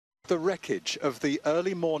The wreckage of the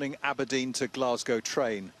early morning Aberdeen to Glasgow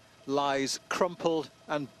train lies crumpled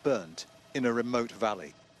and burnt in a remote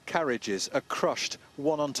valley. Carriages are crushed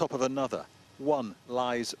one on top of another. One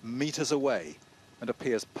lies metres away and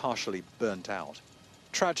appears partially burnt out.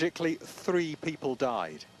 Tragically, 3 people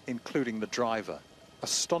died, including the driver.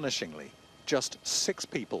 Astonishingly, just 6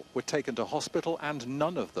 people were taken to hospital and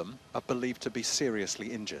none of them are believed to be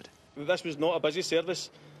seriously injured. This was not a busy service,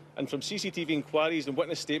 and from CCTV inquiries and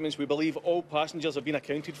witness statements, we believe all passengers have been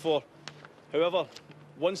accounted for. However,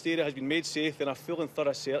 once the area has been made safe, then a full and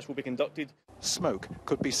thorough search will be conducted. Smoke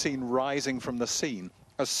could be seen rising from the scene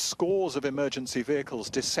as scores of emergency vehicles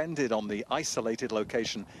descended on the isolated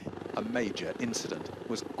location. A major incident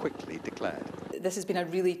was quickly declared. This has been a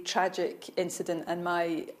really tragic incident, and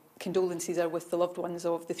my condolences are with the loved ones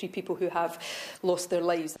of the 3 people who have lost their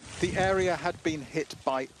lives. The area had been hit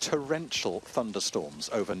by torrential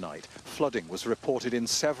thunderstorms overnight. Flooding was reported in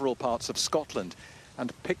several parts of Scotland,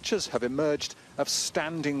 and pictures have emerged of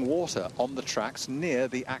standing water on the tracks near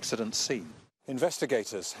the accident scene.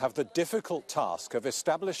 Investigators have the difficult task of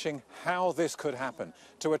establishing how this could happen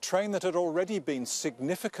to a train that had already been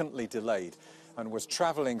significantly delayed and was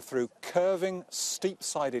travelling through curving,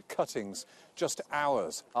 steep-sided cuttings just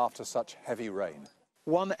hours after such heavy rain.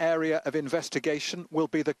 One area of investigation will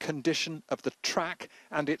be the condition of the track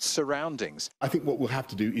and its surroundings. I think what we'll have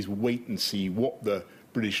to do is wait and see what the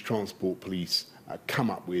British Transport Police come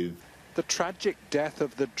up with. The tragic death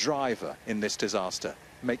of the driver in this disaster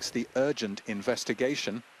makes the urgent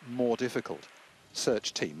investigation more difficult.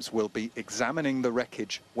 Search teams will be examining the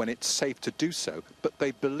wreckage when it's safe to do so, but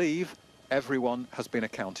they believe everyone has been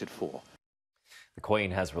accounted for. The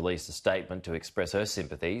Queen has released a statement to express her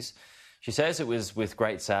sympathies. She says, "It was with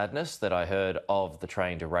great sadness that I heard of the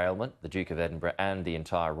train derailment. The Duke of Edinburgh and the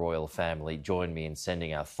entire royal family join me in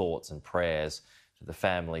sending our thoughts and prayers to the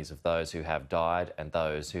families of those who have died and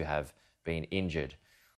those who have been injured."